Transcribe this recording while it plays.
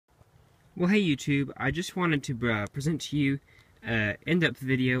Well, hey YouTube, I just wanted to present to you an in-depth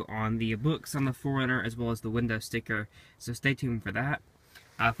video on the books on the 4Runner as well as the window sticker, so stay tuned for that.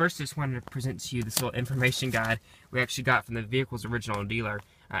 First, I just wanted to present to you this little information guide we actually got from the vehicle's original dealer.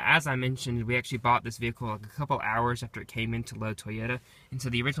 As I mentioned, we actually bought this vehicle like a couple hours after it came into Lowe Toyota, and so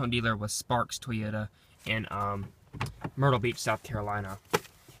the original dealer was Sparks Toyota in Myrtle Beach, South Carolina.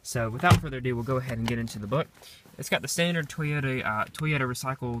 So without further ado, we'll go ahead and get into the book. It's got the standard Toyota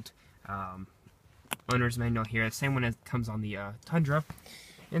recycled owner's manual here, the same one that comes on the Tundra.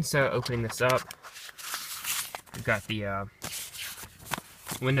 And so opening this up, we've got the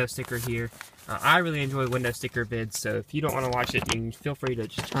window sticker here. I really enjoy window sticker vids, so if you don't want to watch it, you can feel free to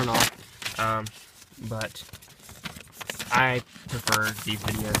just turn off. But I prefer these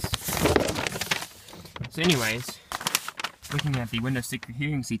videos. So anyways, looking at the window sticker here,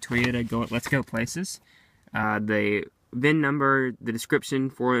 you can see Toyota Let's Go Places. The VIN number, the description,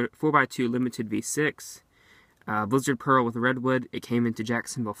 4x2 Limited V6, Blizzard Pearl with Redwood. It came into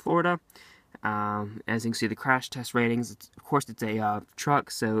Jacksonville, Florida. As you can see, the crash test ratings, of course it's a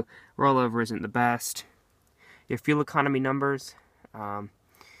truck, so rollover isn't the best. Your fuel economy numbers,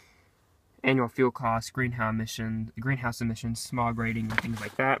 annual fuel costs, greenhouse emissions, smog rating, and things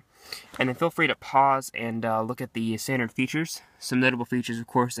like that. And then feel free to pause and look at the standard features. Some notable features, of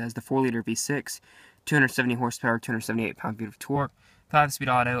course, as the 4-liter V6, 270 horsepower, 278 pound-feet of torque, 5-speed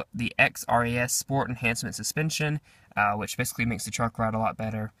auto, the XRAS Sport Enhancement Suspension, which basically makes the truck ride a lot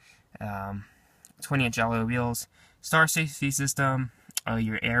better, 20-inch alloy wheels, star safety system,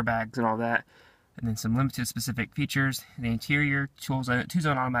 your airbags and all that, and then some limited specific features, the interior,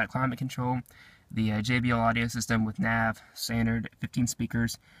 two-zone automatic climate control, the JBL audio system with nav, standard, 15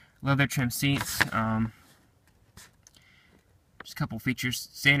 speakers, leather trim seats, just a couple features,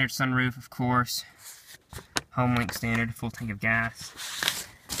 standard sunroof, of course, home link standard, full tank of gas,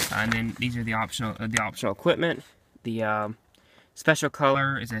 and then these are the optional equipment. The special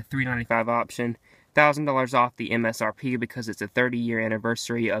color is a $395 option, $1,000 off the MSRP because it's a 30-year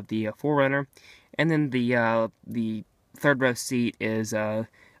anniversary of the 4Runner, and then the third row seat is a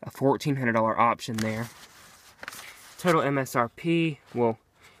 $1,400 option there. Total MSRP, well,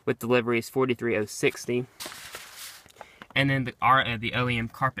 with delivery is $43,060. And then the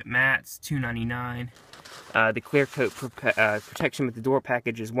OEM carpet mats, $299. The clear coat protection with the door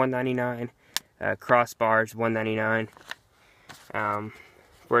package is $199. Crossbars, $199.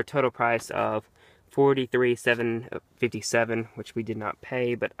 For a total price of $43,757, which we did not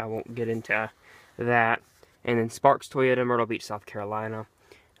pay, but I won't get into that. And then Sparks Toyota, Myrtle Beach, South Carolina.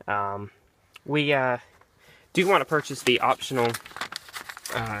 We do want to purchase the optional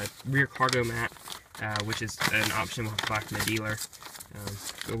rear cargo mat, which is an option we'll have to buy from the dealer.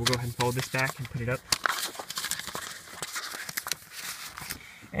 So we'll go ahead and fold this back and put it up.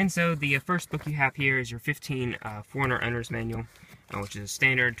 And so the first book you have here is your 15 4Runner Owner's Manual, which is a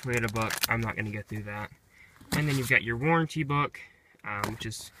standard Toyota book. I'm not going to go through that. And then you've got your warranty book, which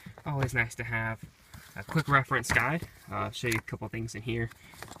is always nice to have. A quick reference guide. I'll show you a couple things in here.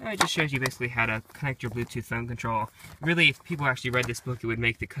 It just shows you basically how to connect your Bluetooth phone control. Really, if people actually read this book, it would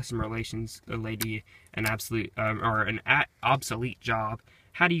make the customer relations lady an absolute or an obsolete job.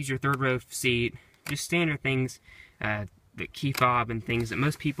 How to use your third row seat, just standard things, the key fob and things that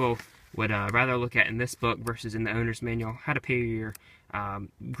most people would rather look at in this book versus in the owner's manual. How to pay your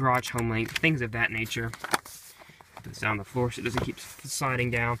garage home link, things of that nature. Put this down on the floor so it doesn't keep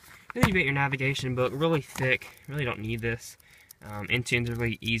sliding down. Then you've got your navigation book, really thick, really don't need this. Intune's a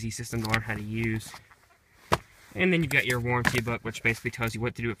really easy system to learn how to use. And then you've got your warranty book, which basically tells you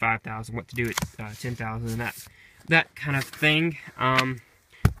what to do at 5,000, what to do at 10,000, and that kind of thing. Of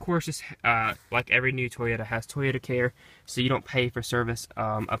course, just like every new Toyota has Toyota Care, so you don't pay for service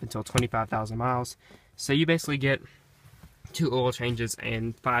up until 25,000 miles. So you basically get 2 oil changes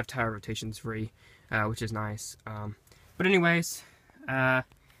and 5 tire rotations free, which is nice. But anyways,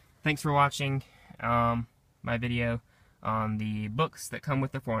 thanks for watching my video on the books that come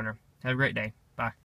with the 4Runner. Have a great day. Bye.